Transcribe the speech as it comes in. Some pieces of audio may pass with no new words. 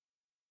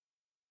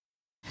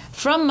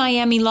From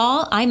Miami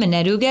Law, I'm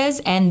Annette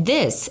Uguez, and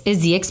this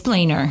is The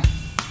Explainer.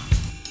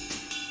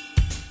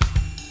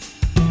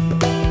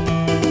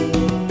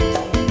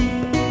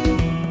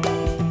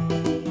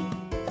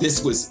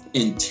 This was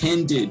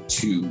intended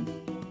to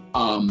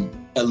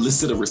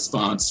elicit a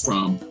response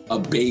from a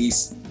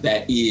base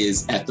that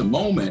is, at the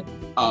moment,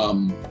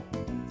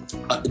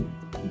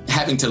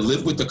 having to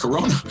live with the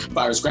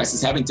coronavirus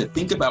crisis, having to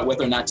think about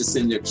whether or not to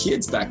send their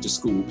kids back to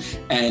school.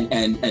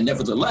 And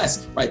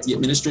nevertheless, right, the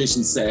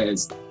administration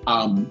says,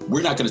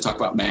 we're not going to talk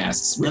about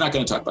masks. We're not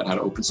going to talk about how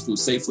to open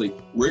schools safely.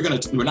 We're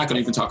not going to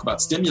even talk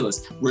about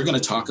stimulus. We're going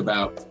to talk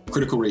about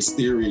critical race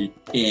theory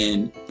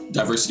in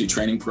diversity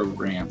training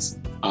programs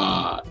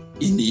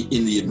in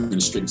the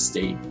administrative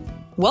state.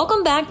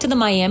 Welcome back to the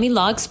Miami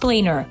Law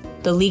Explainer,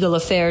 the legal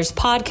affairs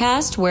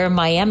podcast where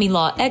Miami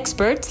law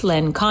experts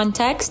lend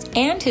context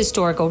and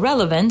historical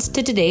relevance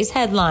to today's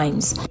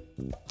headlines.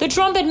 The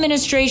Trump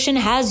administration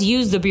has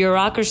used the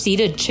bureaucracy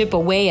to chip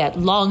away at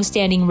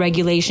long-standing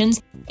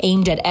regulations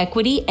aimed at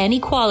equity and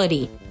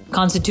equality.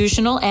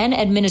 Constitutional and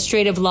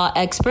administrative law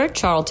expert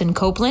Charlton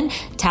Copeland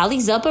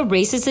tallies up a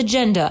racist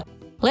agenda.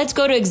 Let's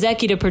go to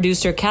executive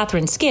producer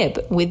Catherine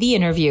Skipp with the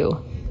interview.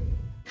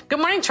 Good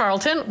morning,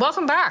 Charlton.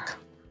 Welcome back.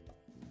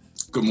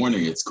 Good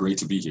morning. It's great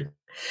to be here.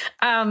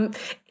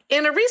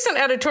 In a recent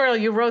editorial,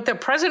 you wrote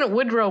that President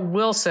Woodrow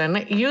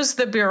Wilson used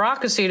the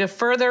bureaucracy to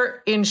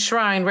further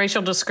enshrine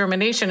racial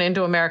discrimination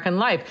into American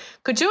life.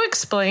 Could you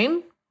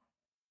explain?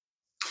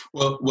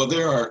 Well,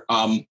 there are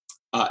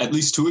at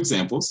least two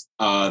examples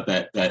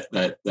that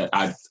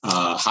I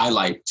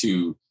highlight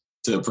to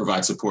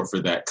provide support for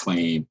that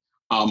claim.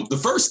 The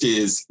first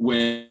is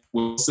when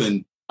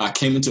Wilson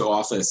came into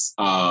office,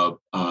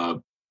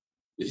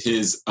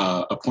 his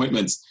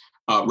appointments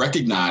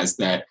recognized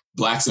that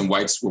Blacks and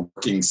whites were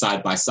working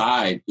side by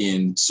side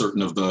in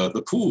certain of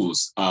the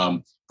pools,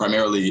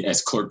 primarily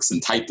as clerks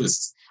and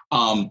typists,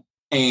 and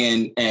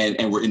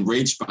were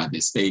enraged by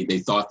this. They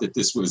thought that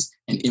this was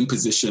an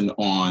imposition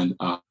on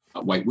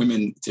white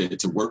women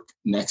to work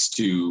next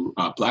to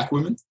Black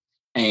women,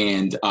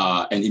 and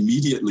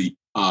immediately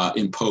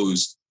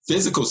imposed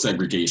physical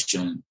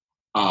segregation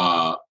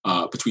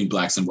between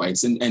Blacks and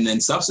whites, and then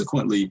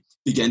subsequently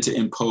began to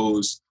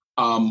impose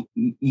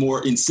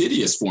more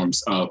insidious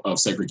forms of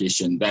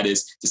segregation, that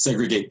is, to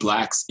segregate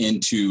Blacks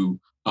into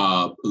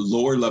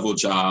lower level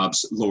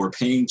jobs, lower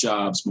paying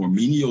jobs, more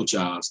menial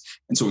jobs.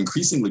 And so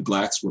increasingly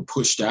Blacks were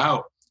pushed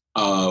out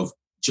of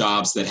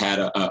jobs that had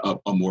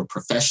a more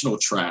professional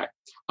track.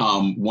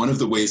 One of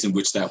the ways in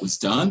which that was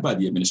done by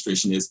the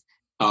administration is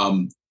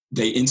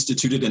they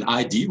instituted an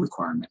ID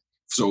requirement.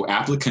 So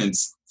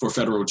applicants for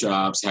federal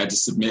jobs had to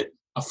submit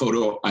a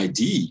photo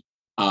ID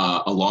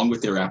along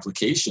with their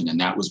application. And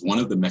that was one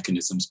of the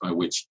mechanisms by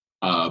which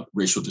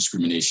racial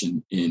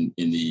discrimination in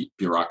the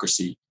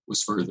bureaucracy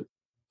was furthered.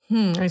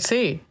 I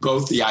see.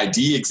 Both the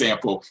ID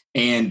example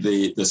and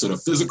the sort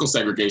of physical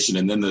segregation,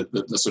 and then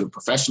the sort of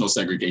professional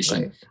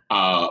segregation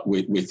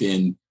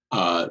within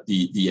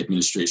the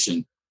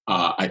administration,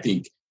 I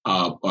think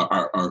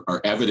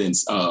are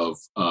evidence of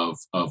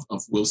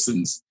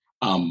Wilson's,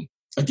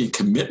 again,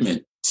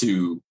 commitment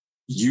to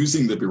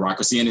using the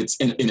bureaucracy. And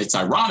it's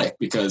ironic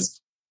because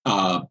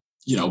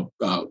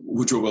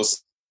Woodrow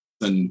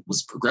Wilson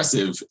was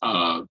progressive,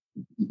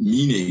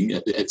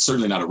 meaning it's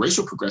certainly not a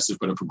racial progressive,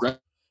 but a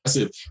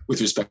progressive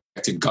with respect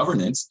to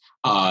governance.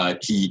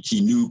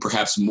 He knew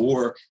perhaps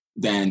more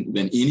than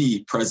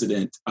any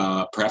president,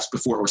 perhaps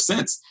before or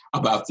since,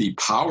 about the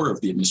power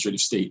of the administrative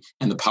state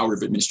and the power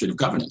of administrative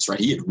governance. Right?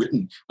 He had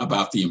written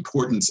about the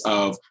importance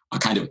of a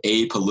kind of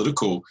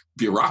apolitical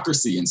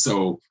bureaucracy, and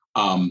so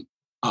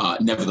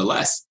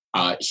nevertheless,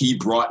 he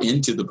brought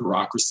into the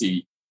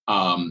bureaucracy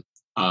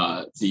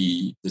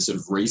the sort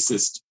of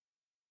racist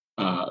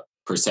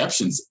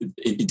perceptions,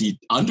 indeed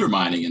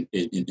undermining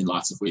in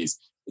lots of ways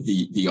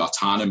the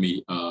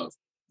autonomy of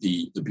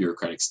the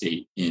bureaucratic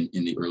state in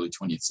the early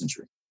 20th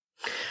century.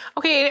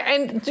 Okay,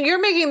 and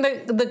you're making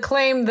the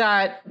claim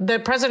that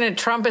President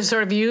Trump has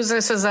sort of used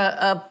this as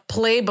a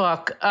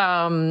playbook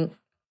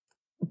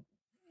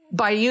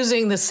by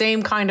using the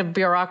same kind of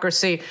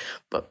bureaucracy,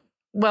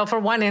 well, for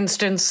one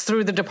instance,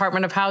 through the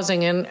Department of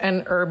Housing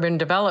and Urban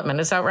Development.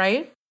 Is that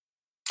right?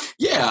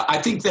 Yeah,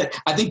 I think that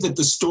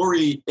the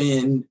story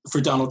for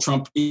Donald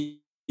Trump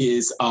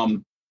is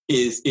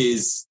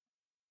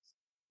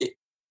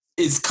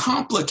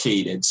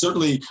complicated.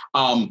 Certainly,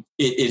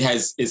 it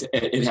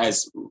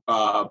has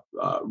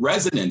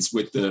resonance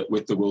with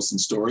the Wilson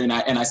story, and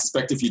I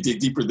suspect if you dig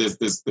deeper,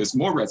 there's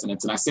more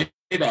resonance. And I say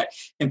that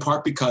in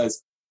part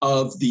because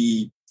of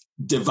the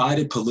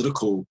divided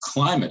political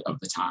climate of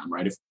the time.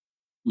 Right?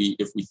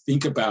 If we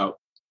think about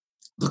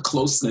the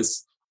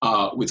closeness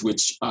with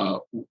which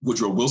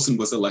Woodrow Wilson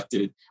was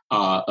elected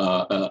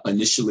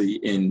initially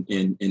in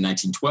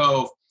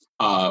 1912,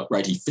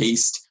 right? He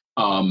faced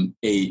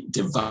a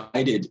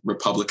divided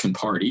Republican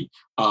Party,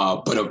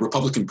 but a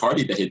Republican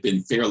Party that had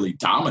been fairly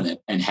dominant,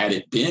 and had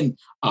it been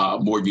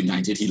more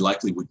united, he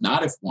likely would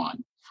not have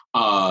won.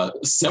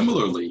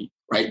 Similarly,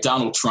 right,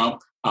 Donald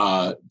Trump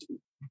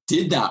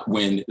did not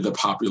win the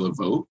popular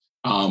vote,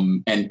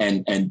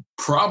 and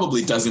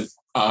probably doesn't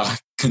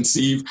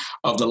conceive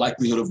of the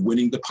likelihood of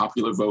winning the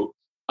popular vote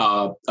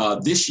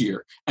this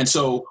year. And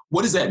so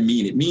what does that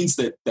mean? It means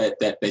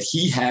that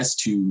he has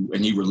to,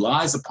 and he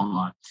relies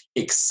upon,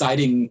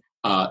 exciting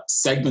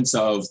segments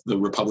of the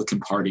Republican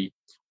Party.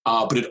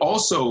 But it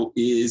also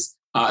is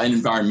an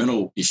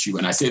environmental issue.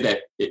 And I say that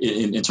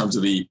in terms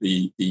of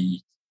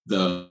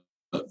the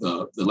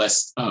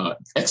less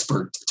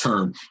expert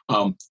term,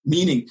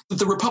 meaning that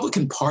the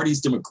Republican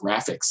Party's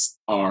demographics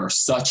are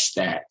such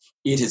that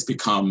it has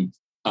become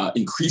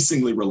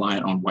increasingly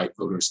reliant on white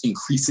voters,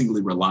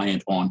 increasingly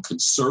reliant on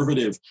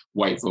conservative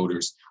white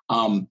voters,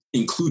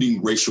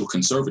 including racial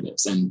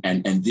conservatives.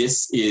 And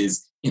this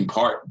is in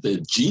part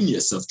the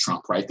genius of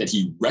Trump, right? That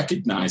he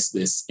recognized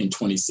this in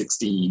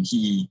 2016.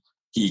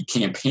 He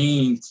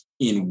campaigned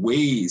in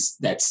ways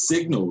that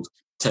signaled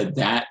to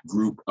that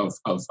group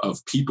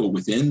of people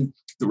within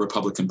the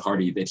Republican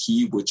Party that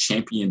he would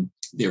champion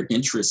their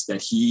interests,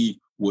 that he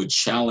would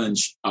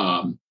challenge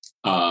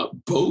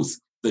both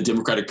the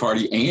Democratic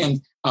Party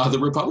and the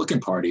Republican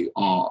Party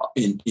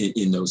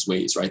in those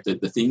ways, right?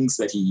 The things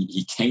that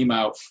he came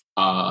out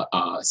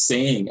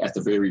saying at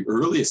the very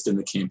earliest in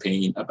the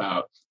campaign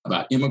about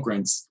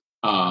immigrants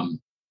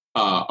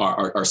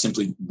are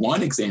simply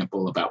one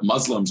example, about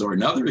Muslims or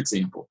another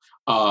example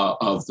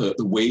of the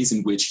ways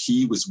in which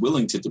he was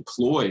willing to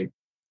deploy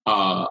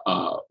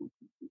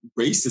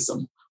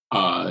racism,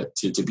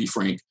 to be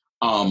frank,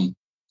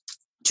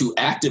 to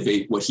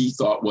activate what he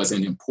thought was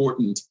an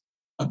important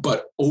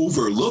but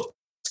overlooked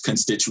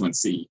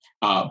constituency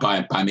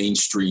by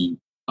mainstream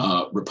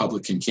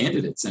Republican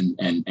candidates,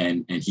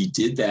 and he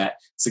did that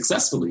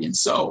successfully. And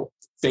so,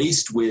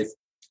 faced with,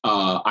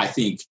 I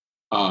think,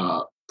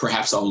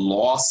 perhaps a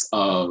loss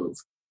of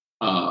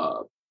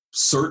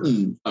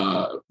certain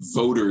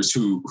voters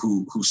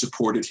who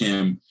supported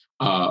him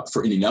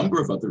for any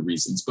number of other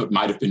reasons, but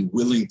might have been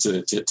willing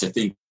to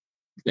think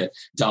that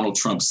Donald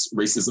Trump's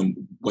racism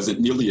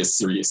wasn't nearly as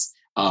serious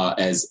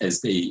as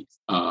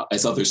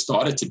others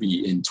thought it to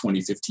be in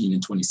 2015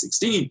 and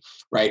 2016,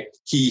 right?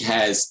 He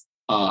has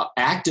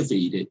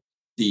activated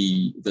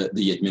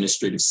the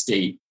administrative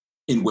state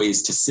in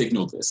ways to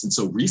signal this. And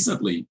so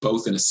recently,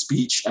 both in a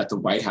speech at the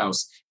White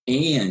House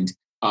and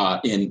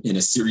in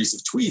a series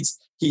of tweets,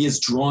 he has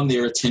drawn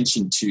their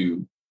attention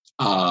to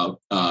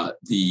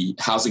the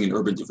Housing and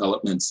Urban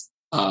Development's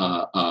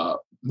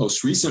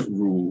most recent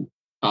rule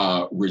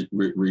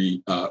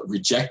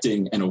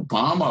rejecting an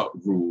Obama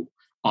rule,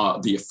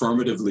 the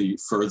affirmatively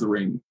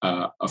furthering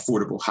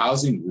affordable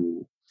housing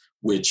rule,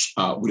 which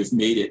would have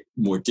made it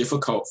more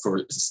difficult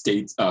for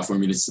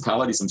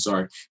municipalities,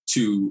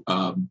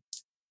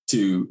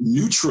 to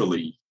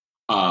neutrally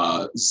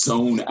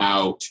zone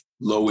out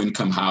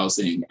low-income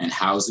housing and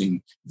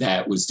housing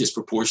that was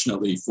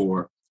disproportionately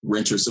for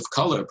renters of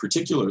color,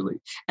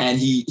 particularly. And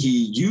he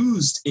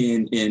used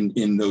in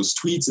those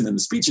tweets and in the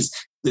speeches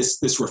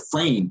this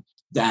refrain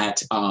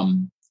that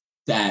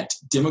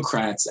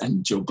Democrats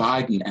and Joe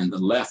Biden and the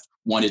left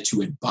wanted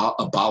to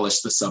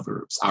abolish the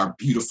suburbs, our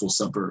beautiful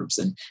suburbs,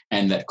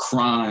 and that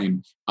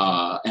crime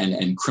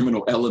and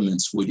criminal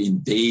elements would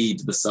invade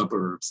the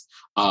suburbs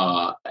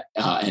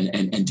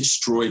and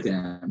destroy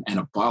them and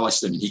abolish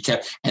them. And he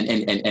kept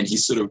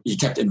he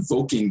kept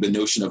invoking the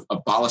notion of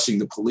abolishing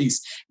the police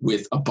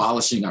with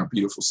abolishing our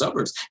beautiful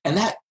suburbs. And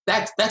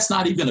that's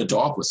not even a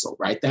dog whistle,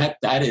 right?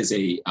 That is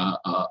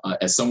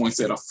as someone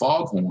said, a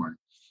foghorn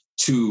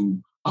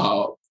to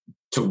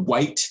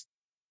white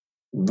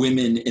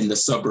women in the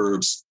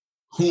suburbs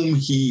whom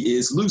he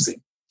is losing,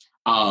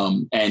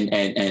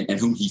 and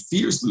whom he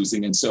fears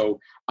losing. And so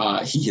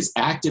he has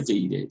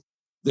activated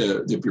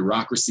the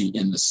bureaucracy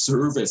in the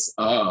service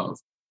of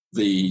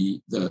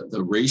the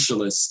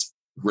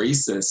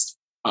racist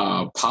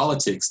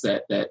politics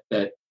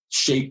that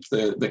shaped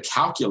the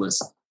calculus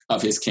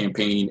of his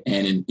campaign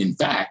and in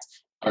fact,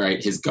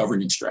 his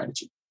governing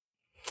strategy.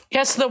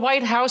 Yes, the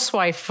white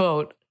housewife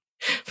vote,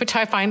 which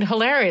I find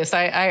hilarious.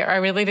 I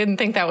really didn't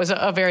think that was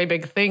a very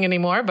big thing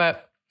anymore,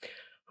 but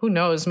who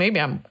knows? Maybe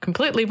I'm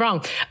completely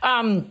wrong.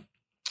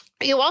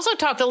 You also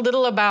talked a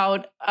little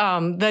about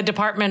the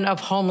Department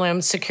of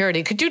Homeland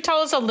Security. Could you tell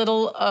us a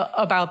little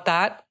about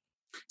that?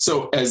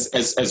 So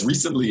as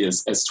recently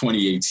as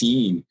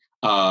 2018,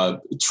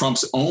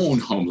 Trump's own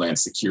Homeland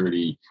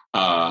Security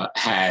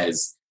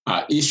has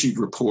issued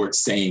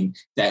reports saying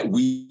that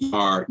we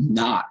are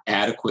not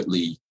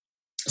adequately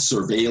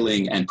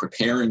surveilling and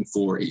preparing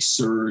for a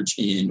surge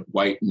in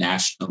white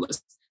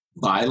nationalist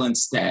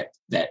violence, that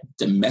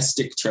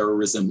domestic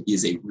terrorism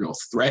is a real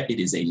threat. It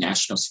is a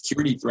national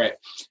security threat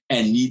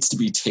and needs to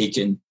be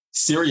taken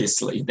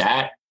seriously.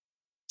 That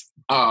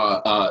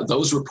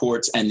those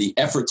reports and the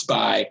efforts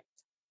by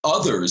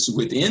others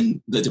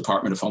within the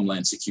Department of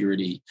Homeland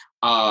Security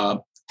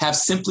have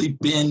simply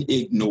been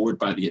ignored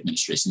by the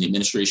administration. The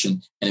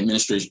administration and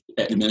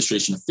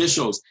administration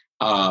officials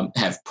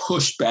have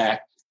pushed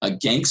back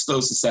against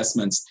those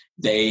assessments.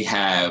 They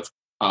have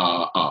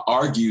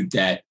argued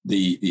that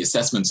the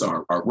assessments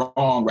are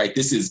wrong, right?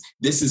 This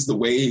is the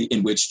way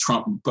in which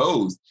Trump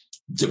both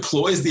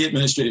deploys the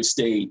administrative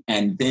state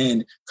and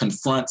then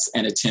confronts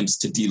and attempts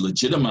to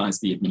delegitimize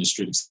the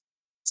administrative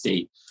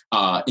state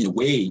in a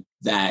way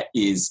that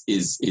is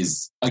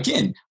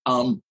again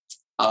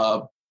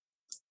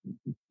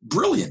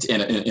brilliant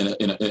in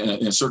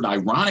a certain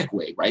ironic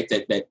way, right?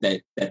 That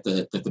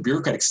the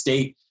bureaucratic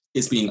state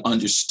is being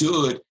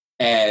understood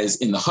as,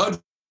 in the HUD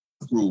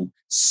rule,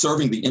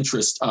 serving the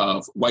interest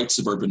of white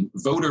suburban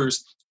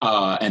voters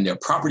and their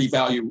property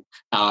value,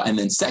 and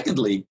then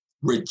secondly,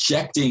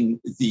 rejecting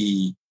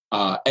the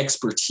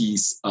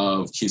expertise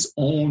of his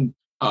own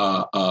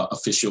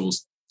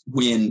officials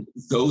when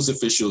those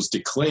officials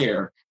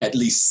declare at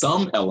least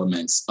some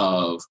elements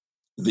of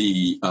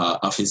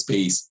his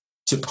base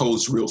to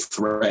pose real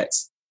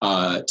threats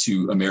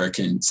to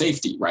American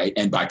safety, right?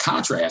 And by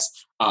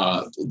contrast,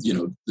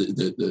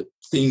 the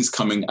things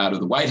coming out of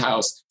the White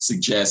House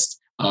suggest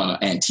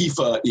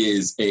Antifa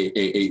is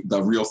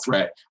the real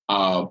threat,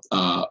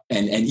 and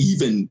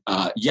even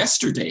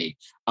yesterday,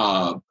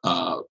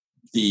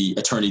 the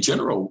Attorney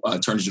General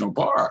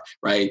Barr,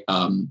 right,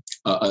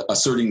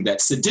 asserting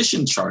that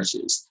sedition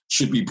charges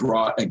should be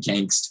brought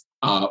against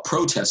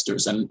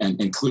protesters,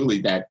 and clearly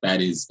that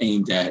is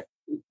aimed at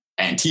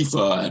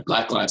Antifa and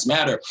Black Lives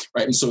Matter,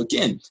 right? And so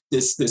again,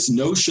 this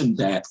notion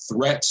that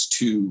threats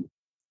to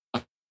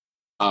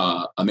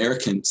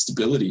American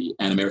stability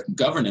and American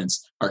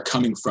governance are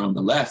coming from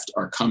the left,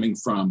 are coming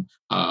from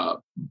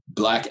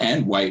Black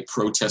and white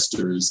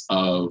protesters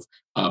of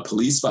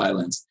police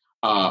violence,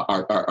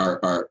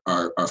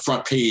 are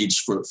front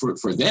page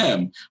for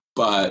them,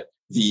 but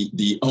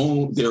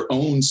their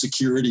own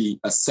security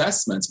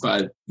assessments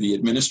by the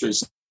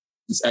administration's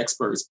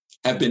experts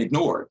have been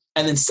ignored.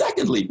 And then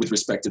secondly, with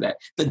respect to that,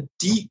 the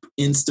deep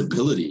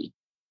instability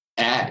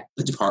at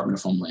the Department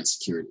of Homeland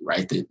Security,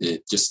 right?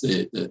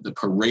 The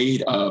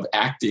parade of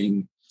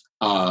acting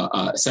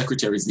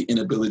secretaries, the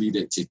inability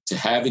to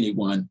have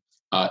anyone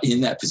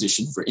in that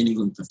position for any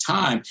length of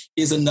time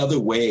is another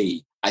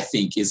way, I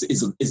think, is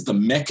the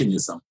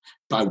mechanism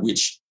by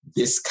which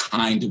this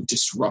kind of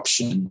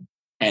disruption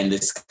and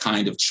this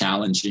kind of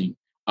challenging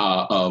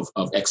of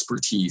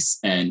expertise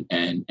and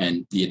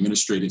the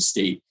administrative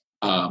state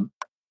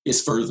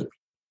is furthered.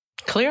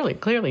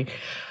 Clearly.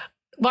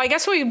 Well, I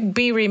guess we'd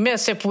be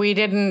remiss if we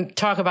didn't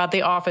talk about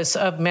the Office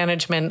of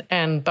Management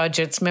and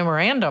Budget's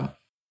memorandum.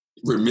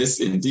 Remiss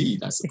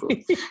indeed, I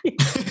suppose.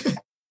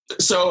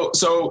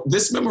 So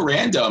this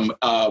memorandum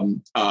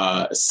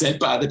sent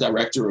by the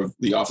director of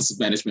the Office of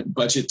Management and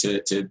Budget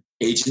to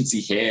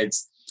agency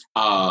heads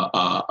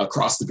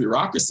across the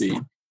bureaucracy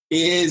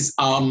is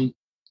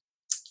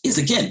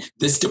again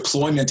this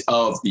deployment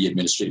of the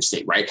administrative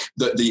state, right?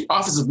 The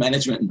Office of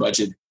Management and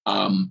Budget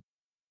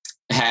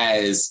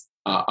has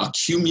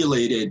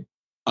accumulated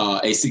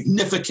a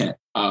significant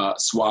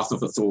swath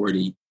of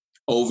authority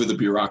over the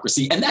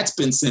bureaucracy, and that's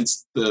been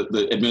since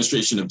the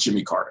administration of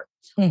Jimmy Carter.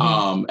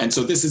 Mm-hmm. And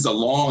so this is a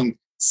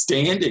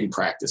long-standing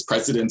practice.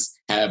 Presidents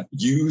have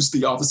used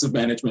the Office of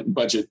Management and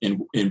Budget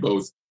in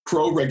both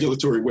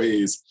pro-regulatory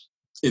ways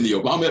in the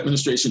Obama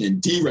administration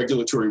and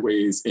deregulatory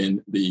ways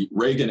in the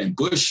Reagan and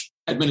Bush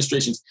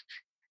administrations.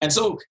 And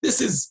so this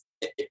is,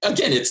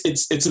 again,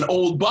 it's an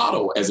old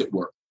bottle, as it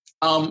were.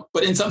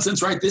 But in some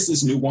sense, right, this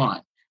is new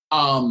wine.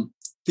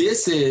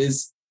 This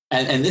is,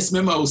 and this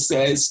memo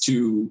says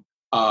to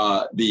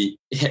the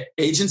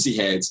agency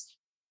heads,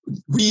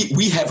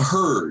 we have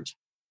heard,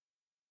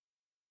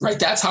 right?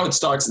 That's how it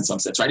starts in some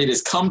sense, right? It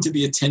has come to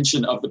the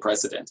attention of the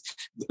president.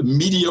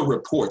 Media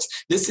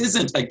reports. This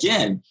isn't,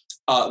 again,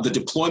 the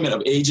deployment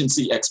of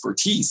agency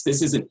expertise.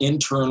 This isn't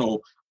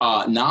internal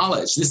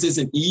knowledge. This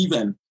isn't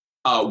even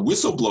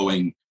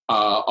whistleblowing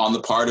on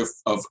the part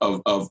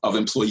of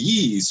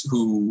employees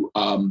who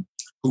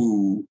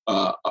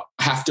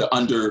have to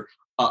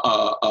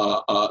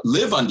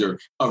live under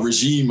a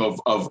regime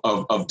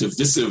of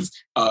divisive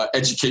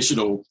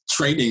educational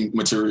training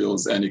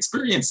materials and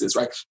experiences,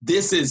 right?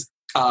 This is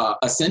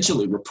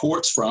essentially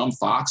reports from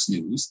Fox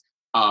News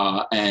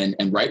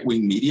and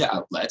right-wing media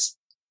outlets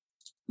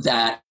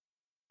that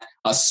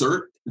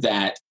assert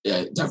that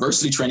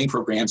diversity training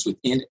programs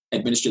within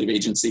administrative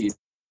agencies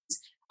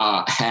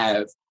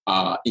have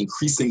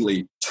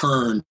increasingly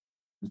turned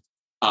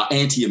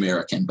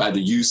anti-American by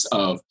the use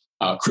of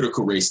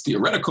critical race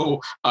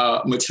theoretical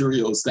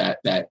materials that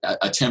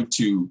attempt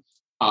to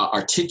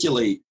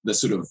articulate the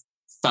sort of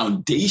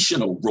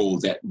foundational role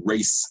that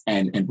race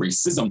and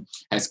racism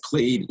has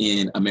played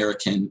in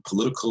American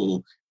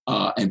political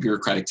and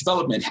bureaucratic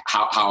development,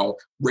 how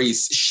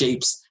race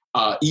shapes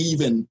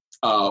even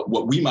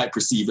what we might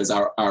perceive as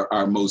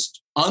our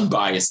most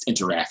unbiased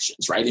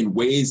interactions, right? In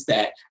ways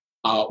that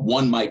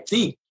one might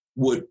think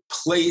would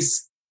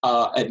place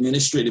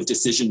administrative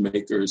decision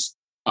makers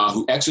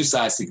who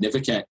exercise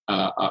significant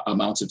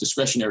amounts of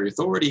discretionary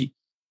authority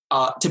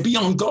to be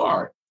on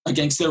guard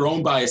against their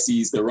own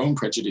biases, their own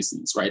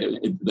prejudices, right?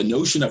 The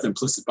notion of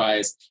implicit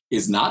bias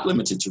is not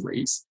limited to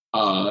race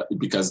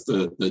because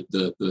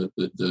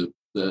the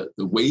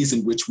ways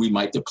in which we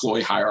might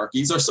deploy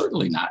hierarchies are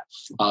certainly not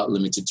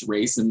limited to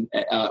race. And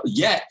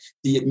yet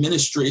the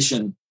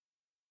administration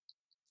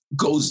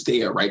goes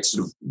there, right?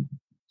 Sort of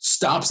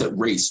stops at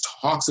race,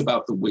 talks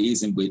about the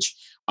ways in which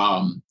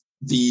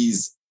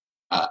these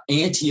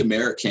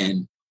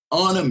anti-American,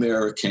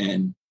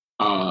 un-American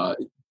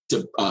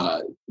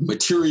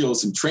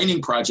materials and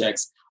training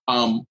projects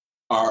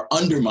are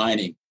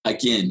undermining,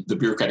 again, the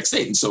bureaucratic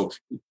state. And so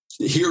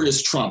here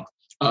is Trump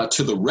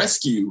to the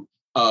rescue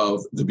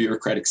of the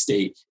bureaucratic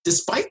state,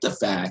 despite the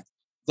fact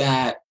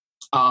that,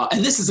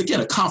 and this is, again,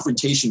 a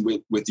confrontation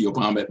with the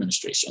Obama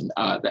administration,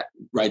 the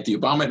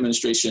Obama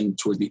administration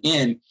toward the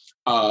end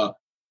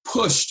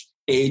pushed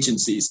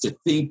agencies to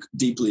think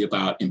deeply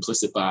about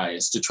implicit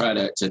bias, to try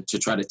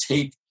to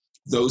take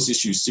those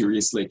issues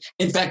seriously.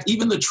 In fact,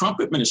 even the Trump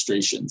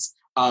administration's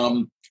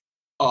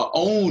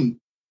own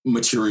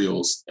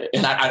materials,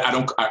 and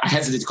I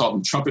hesitate to call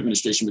them Trump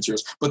administration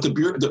materials, but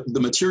the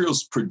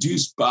materials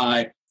produced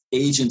by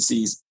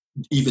agencies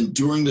even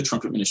during the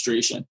Trump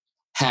administration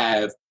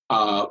have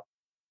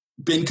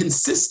been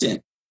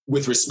consistent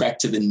with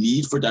respect to the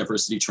need for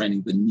diversity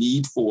training, the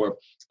need for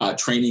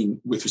training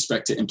with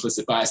respect to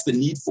implicit bias, the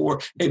need for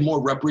a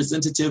more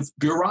representative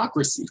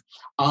bureaucracy.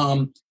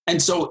 And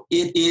so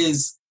it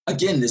is,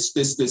 again,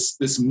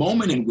 this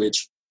moment in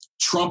which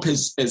Trump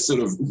has sort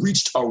of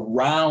reached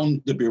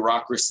around the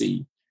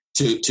bureaucracy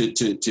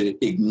to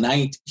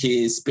ignite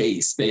his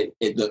base.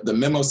 The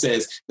memo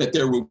says that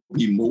there will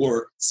be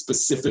more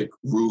specific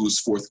rules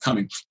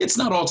forthcoming. It's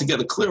not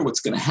altogether clear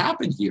what's going to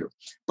happen here,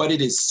 but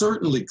it is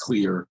certainly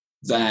clear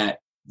that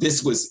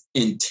this was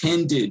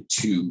intended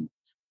to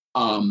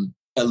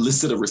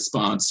elicit a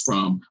response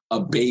from a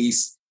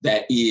base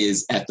that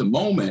is, at the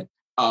moment,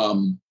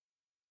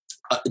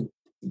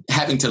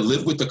 having to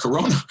live with the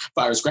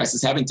coronavirus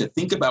crisis, having to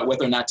think about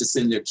whether or not to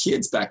send their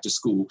kids back to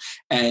school.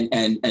 And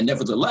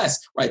nevertheless,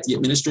 right, the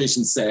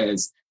administration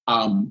says,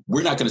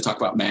 we're not going to talk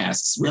about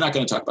masks. We're not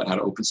going to talk about how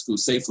to open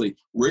schools safely.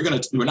 We're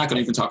not going to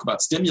even talk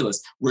about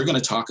stimulus. We're going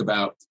to talk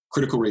about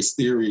critical race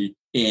theory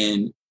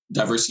in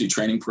diversity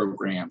training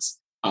programs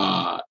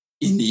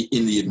in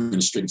the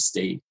administrative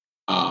state.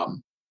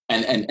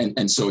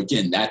 And so,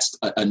 again, that's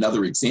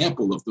another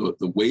example of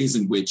the ways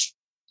in which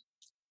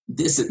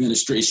this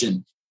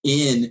administration,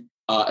 in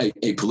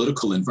a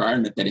political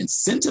environment that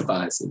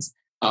incentivizes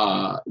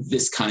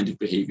this kind of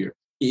behavior,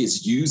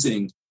 is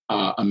using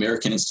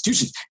American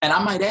institutions. And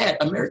I might add,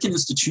 American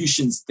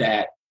institutions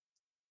that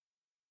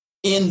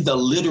in the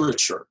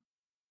literature,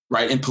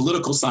 right, in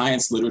political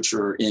science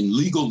literature, in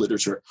legal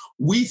literature,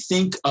 we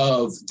think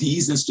of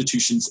these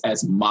institutions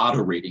as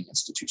moderating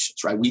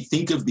institutions, right? We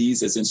think of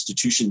these as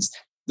institutions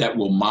that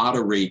will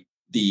moderate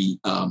the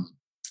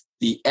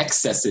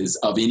excesses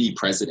of any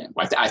president.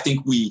 I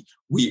think we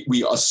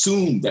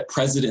assume that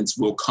presidents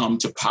will come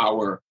to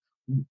power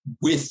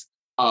with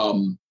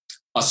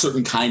a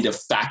certain kind of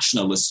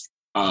factionalist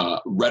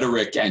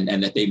rhetoric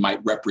and that they might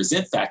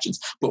represent factions.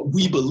 But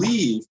we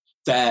believe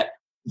that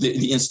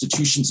the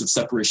institutions of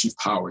separation of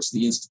powers,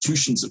 the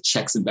institutions of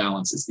checks and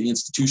balances, the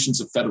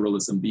institutions of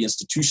federalism, the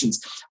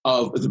institutions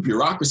of the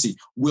bureaucracy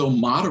will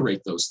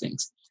moderate those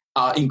things.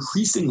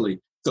 Increasingly,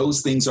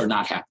 those things are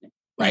not happening.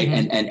 Right.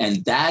 Mm-hmm.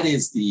 And that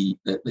is the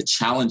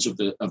challenge of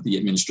the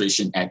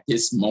administration at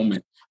this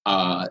moment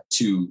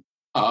to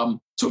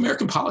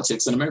American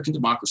politics and American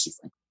democracy,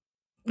 frankly.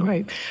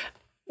 Right.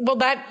 Well,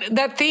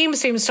 that theme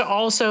seems to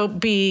also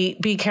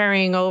be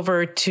carrying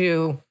over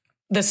to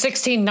the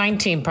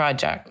 1619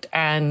 Project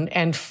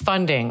and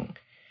funding.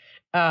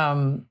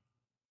 That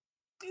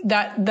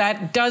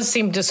does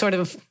seem to sort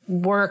of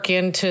work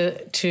into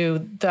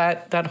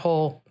that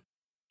whole.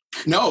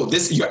 No,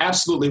 you're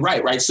absolutely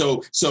right. Right.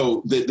 So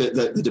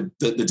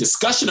the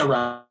discussion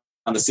around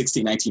the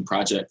 1619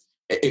 Project,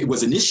 it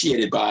was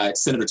initiated by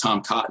Senator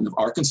Tom Cotton of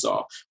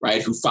Arkansas,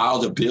 right, who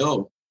filed a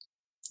bill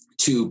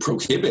to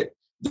prohibit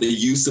the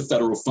use of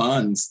federal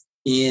funds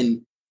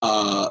in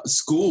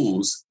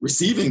schools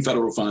receiving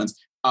federal funds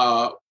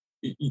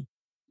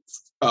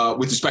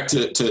with respect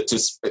to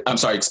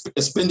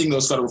spending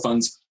those federal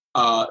funds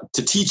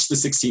to teach the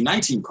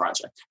 1619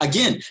 Project.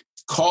 Again,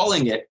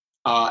 calling it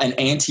an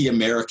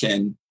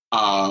anti-American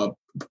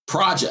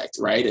project,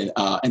 right?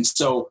 And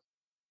so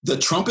the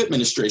Trump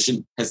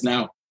administration has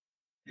now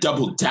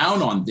doubled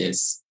down on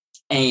this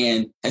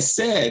and has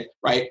said,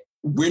 right,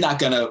 we're not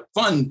going to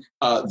fund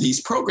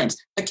these programs.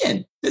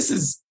 Again, this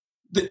is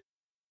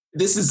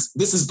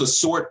the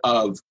sort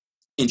of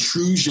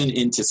intrusion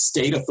into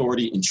state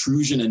authority,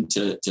 intrusion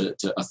into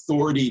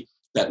authority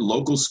that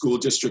local school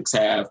districts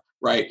have,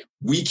 right?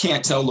 We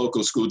can't tell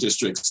local school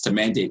districts to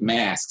mandate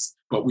masks,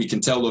 but we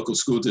can tell local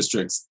school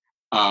districts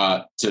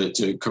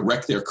to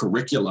correct their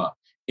curricula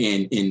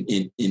in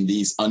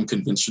these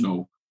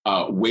unconventional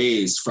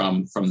ways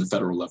from the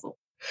federal level.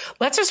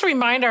 Let's just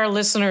remind our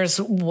listeners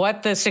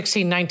what the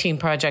 1619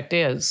 Project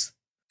is.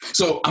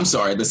 So I'm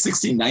sorry, the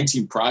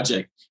 1619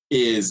 Project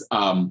is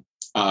a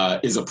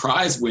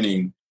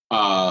prize-winning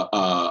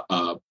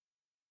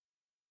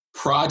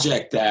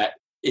project that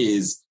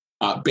is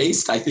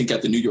based, I think,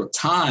 at the New York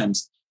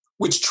Times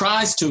which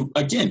tries to,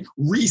 again,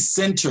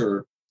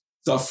 recenter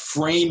the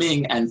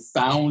framing and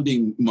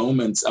founding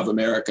moments of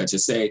America to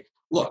say,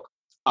 look,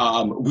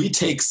 we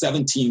take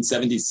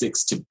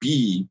 1776 to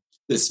be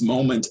this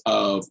moment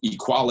of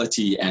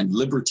equality and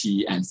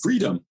liberty and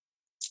freedom.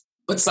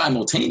 But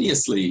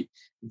simultaneously,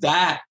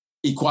 that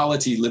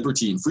equality,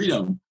 liberty, and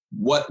freedom,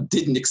 what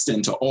didn't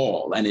extend to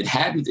all, and it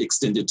hadn't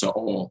extended to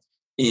all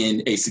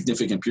in a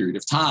significant period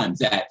of time,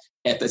 that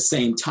at the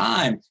same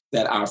time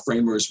that our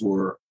framers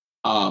were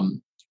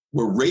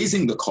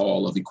raising the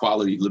call of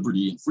equality,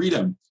 liberty, and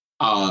freedom,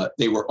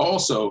 they were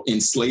also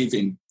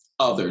enslaving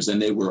others,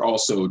 and they were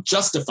also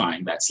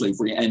justifying that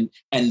slavery. And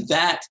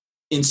that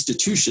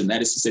institution, that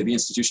is to say, the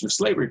institution of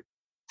slavery,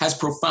 has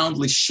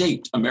profoundly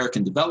shaped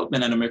American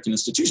development and American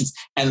institutions.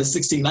 And the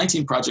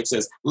 1619 Project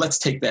says, let's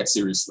take that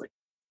seriously.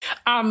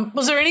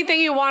 Was there anything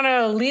you want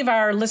to leave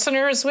our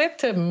listeners with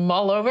to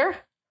mull over?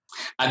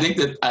 I think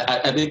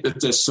that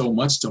there's so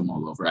much to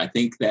mull over. I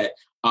think that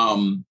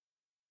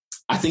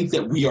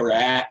we are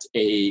at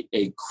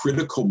a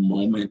critical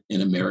moment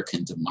in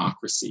American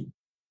democracy,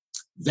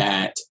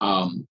 that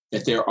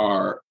there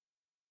are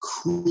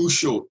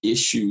crucial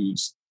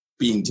issues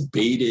being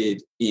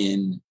debated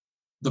in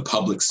the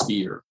public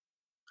sphere.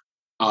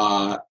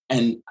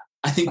 And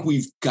I think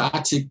we've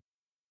got to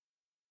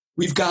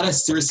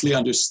seriously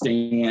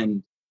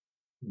understand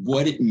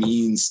what it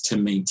means to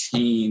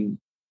maintain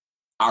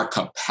our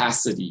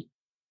capacity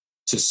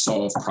to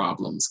solve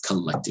problems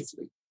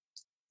collectively.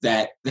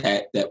 That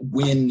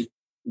when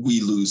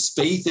we lose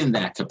faith in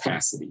that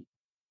capacity,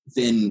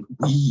 then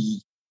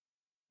we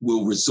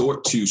will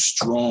resort to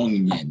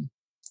strong men.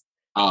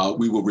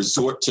 We will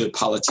resort to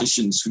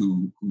politicians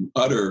who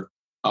utter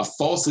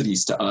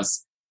falsities to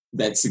us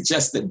that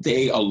suggest that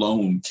they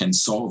alone can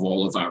solve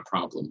all of our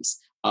problems.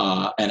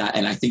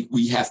 And I think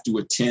we have to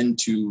attend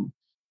to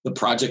the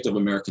project of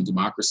American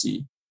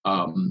democracy,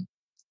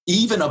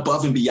 even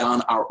above and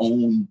beyond our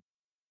own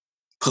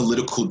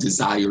political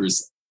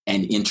desires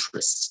and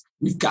interests.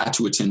 We've got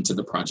to attend to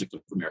the project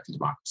of American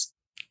democracy.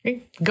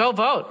 Go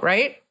vote,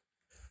 right?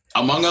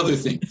 Among other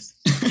things.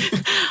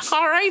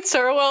 All right,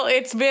 sir. Well,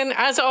 it's been,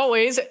 as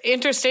always,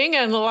 interesting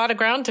and a lot of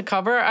ground to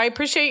cover. I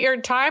appreciate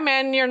your time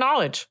and your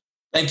knowledge.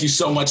 Thank you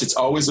so much. It's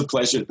always a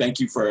pleasure. Thank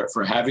you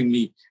for having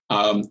me.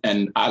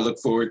 And I look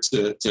forward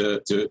to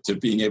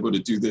being able to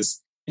do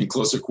this in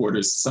closer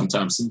quarters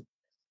sometime soon.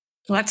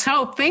 Let's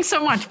hope. Thanks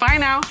so much. Bye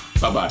now.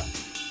 Bye-bye.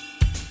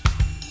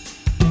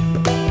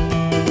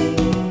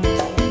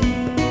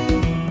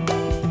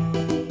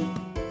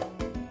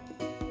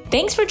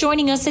 Thanks for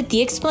joining us at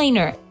The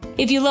Explainer.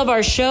 If you love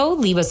our show,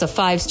 leave us a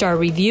 5-star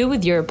review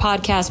with your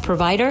podcast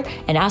provider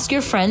and ask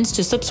your friends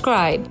to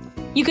subscribe.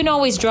 You can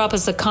always drop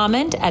us a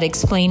comment at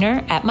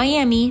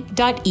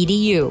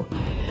explainer@miami.edu.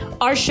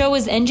 Our show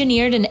is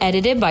engineered and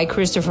edited by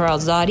Christopher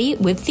Alzadi,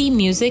 with theme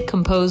music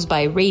composed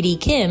by Rady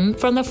Kim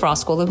from the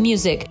Frost School of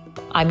Music.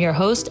 I'm your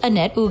host,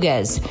 Annette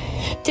Uguez.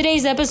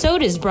 Today's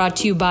episode is brought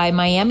to you by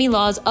Miami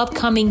Law's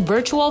upcoming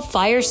virtual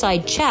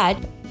fireside chat,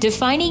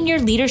 Defining Your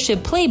Leadership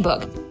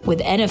Playbook, with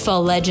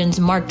NFL legends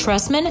Mark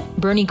Trestman,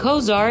 Bernie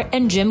Kosar,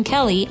 and Jim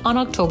Kelly on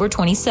October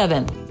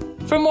 27th.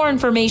 For more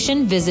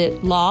information,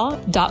 visit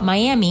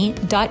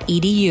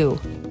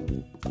law.miami.edu.